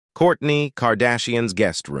Kourtney Kardashian's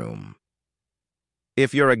guest room.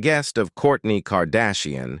 If you're a guest of Kourtney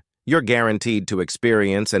Kardashian, you're guaranteed to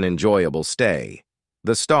experience an enjoyable stay.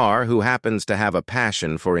 The star, who happens to have a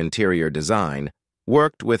passion for interior design,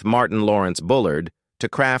 worked with Martin Lawrence Bullard to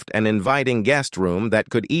craft an inviting guest room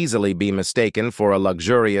that could easily be mistaken for a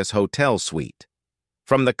luxurious hotel suite.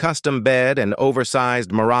 From the custom bed and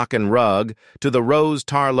oversized Moroccan rug to the rose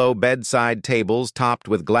Tarlo bedside tables topped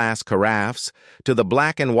with glass carafes to the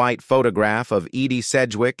black and white photograph of Edie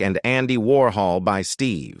Sedgwick and Andy Warhol by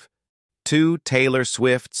Steve, to Taylor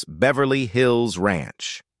Swift's Beverly Hills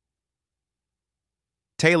Ranch.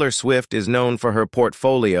 Taylor Swift is known for her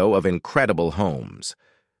portfolio of incredible homes.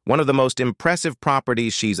 One of the most impressive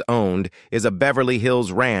properties she's owned is a Beverly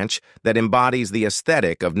Hills ranch that embodies the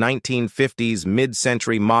aesthetic of 1950s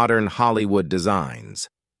mid-century modern Hollywood designs.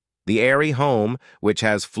 The airy home, which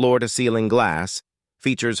has floor-to-ceiling glass,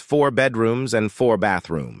 features 4 bedrooms and 4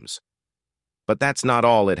 bathrooms. But that's not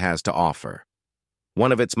all it has to offer.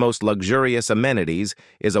 One of its most luxurious amenities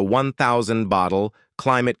is a 1,000-bottle,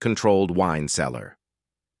 climate-controlled wine cellar.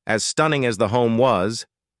 As stunning as the home was,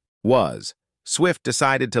 Swift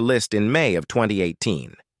decided to list in May of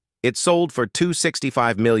 2018. It sold for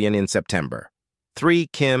 $265 million in September. 3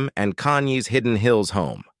 Kim and Kanye's Hidden Hills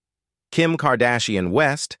home. Kim Kardashian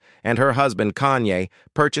West and her husband Kanye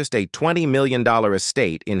purchased a $20 million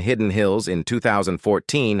estate in Hidden Hills in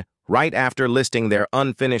 2014, right after listing their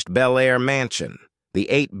unfinished Bel Air mansion. The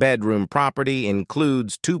 8-bedroom property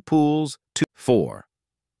includes 2 pools, 4.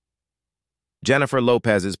 Jennifer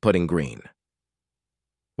Lopez's putting green.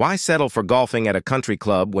 Why settle for golfing at a country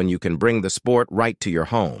club when you can bring the sport right to your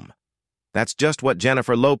home? That's just what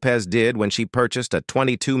Jennifer Lopez did when she purchased a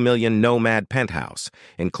 $22 million Nomad penthouse,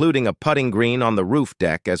 including a putting green on the roof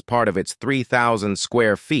deck as part of its 3,000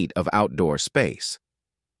 square feet of outdoor space.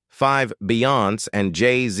 5 Beyoncé and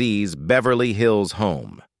Jay-Z's Beverly Hills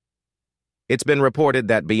home. It's been reported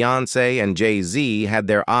that Beyoncé and Jay-Z had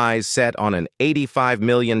their eyes set on an $85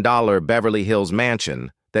 million Beverly Hills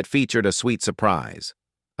mansion that featured a sweet surprise.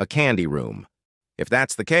 A candy room. If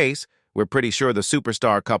that's the case, we're pretty sure the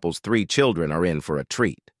superstar couple's 3 children are in for a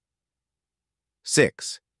treat.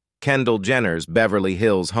 6. Kendall Jenner's Beverly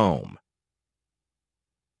Hills home.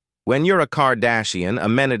 When you're a Kardashian,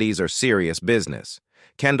 amenities are serious business.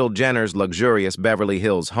 Kendall Jenner's luxurious Beverly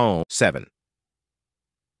Hills home. 7.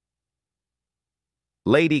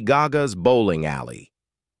 Lady Gaga's bowling alley.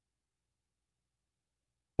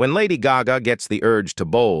 When Lady Gaga gets the urge to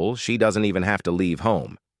bowl, she doesn't even have to leave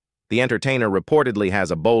home. The entertainer reportedly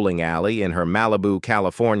has a bowling alley in her Malibu,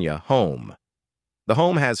 California home. The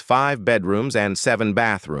home has 5 bedrooms and 7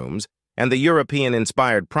 bathrooms, and the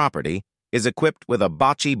European-inspired property is equipped with a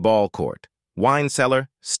bocce ball court, wine cellar,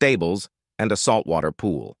 stables, and a saltwater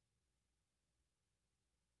pool.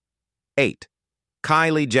 8.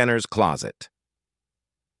 Kylie Jenner's closet.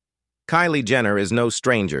 Kylie Jenner is no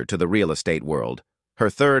stranger to the real estate world. Her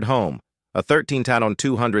third home, a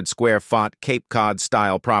 13,200 square foot Cape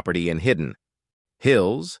Cod-style property in Hidden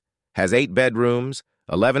Hills, has 8 bedrooms,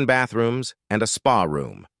 11 bathrooms, and a spa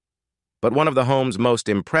room. But one of the home's most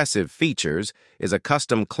impressive features is a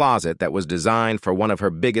custom closet that was designed for one of her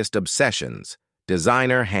biggest obsessions,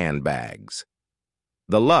 designer handbags.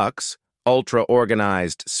 The luxe,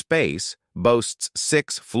 ultra-organized space boasts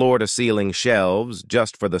 6 floor-to-ceiling shelves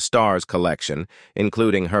just for the Stars collection,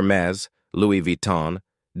 including Hermes, Louis Vuitton,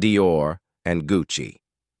 Dior, and Gucci.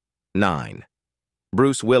 9.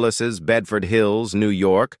 Bruce Willis's Bedford Hills, New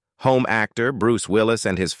York. Home actor Bruce Willis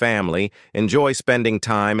and his family enjoy spending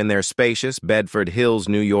time in their spacious Bedford Hills,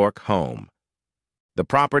 New York home. The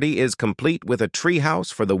property is complete with a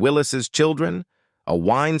treehouse for the Willis's children, a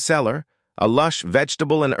wine cellar, a lush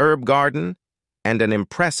vegetable and herb garden, and an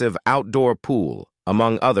impressive outdoor pool,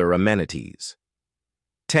 among other amenities.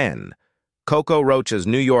 10. Coco Rocha's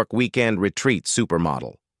New York Weekend Retreat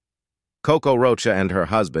supermodel. Coco Rocha and her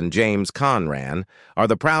husband, James Conran, are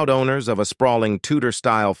the proud owners of a sprawling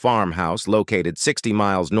Tudor-style farmhouse located 60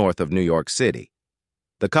 miles north of New York City.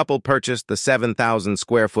 The couple purchased the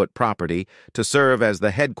 7,000-square-foot property to serve as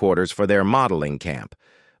the headquarters for their modeling camp,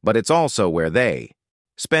 but it's also where they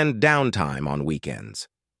spend downtime on weekends.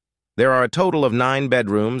 There are a total of 9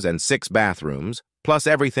 bedrooms and 6 bathrooms, plus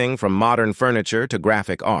everything from modern furniture to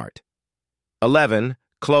graphic art. 11.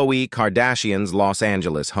 Khloe Kardashian's Los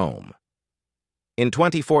Angeles home. In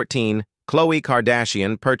 2014, Khloe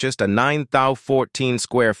Kardashian purchased a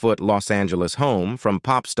 9,014-square-foot Los Angeles home from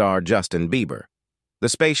pop star Justin Bieber. The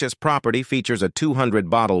spacious property features a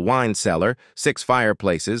 200-bottle wine cellar, 6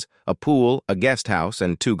 fireplaces, a pool, a guest house,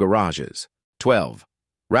 and 2 garages. 12.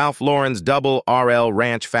 Ralph Lauren's double RL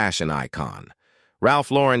Ranch fashion icon.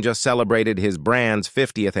 Ralph Lauren just celebrated his brand's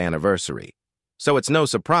 50th anniversary. So it's no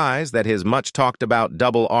surprise that his much-talked-about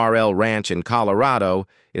Double RL Ranch in Colorado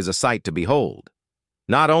is a sight to behold.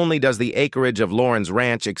 Not only does the acreage of Lauren's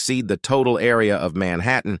ranch exceed the total area of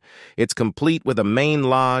Manhattan, it's complete with a main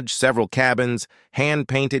lodge, several cabins,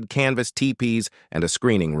 hand-painted canvas teepees, and a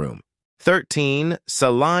screening room. 13.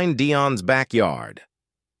 Celine Dion's Backyard.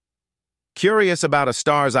 Curious about a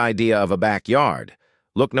star's idea of a backyard?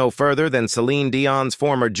 Look no further than Celine Dion's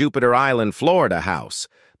former Jupiter Island, Florida house.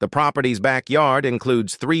 The property's backyard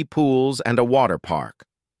includes 3 pools and a water park.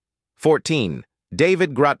 14.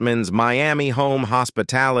 David Grutman's Miami home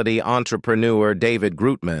hospitality entrepreneur David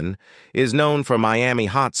Grutman is known for Miami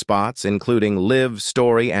hotspots including Live,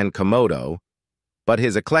 Story, and Komodo, but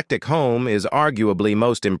his eclectic home is arguably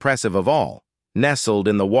most impressive of all. Nestled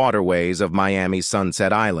in the waterways of Miami's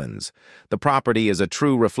Sunset Islands, the property is a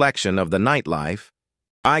true reflection of the nightlife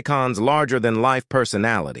icon's larger-than-life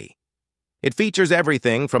personality. It features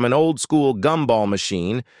everything from an old-school gumball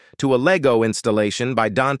machine to a Lego installation by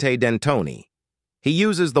Dante Dentoni. He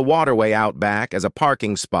uses the waterway out back as a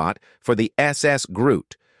parking spot for the SS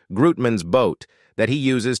Groot, Grootman's boat, that he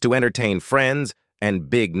uses to entertain friends and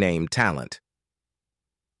big-name talent.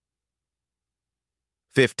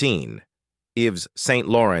 15. Yves Saint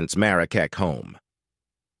Laurent's Marrakech home.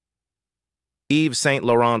 Yves Saint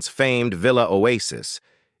Laurent's famed Villa Oasis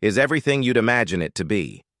is everything you'd imagine it to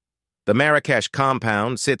be. The Marrakech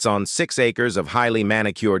compound sits on 6 acres of highly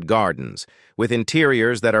manicured gardens, with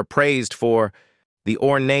interiors that are praised for the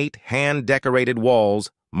ornate, hand-decorated walls,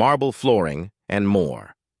 marble flooring, and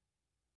more.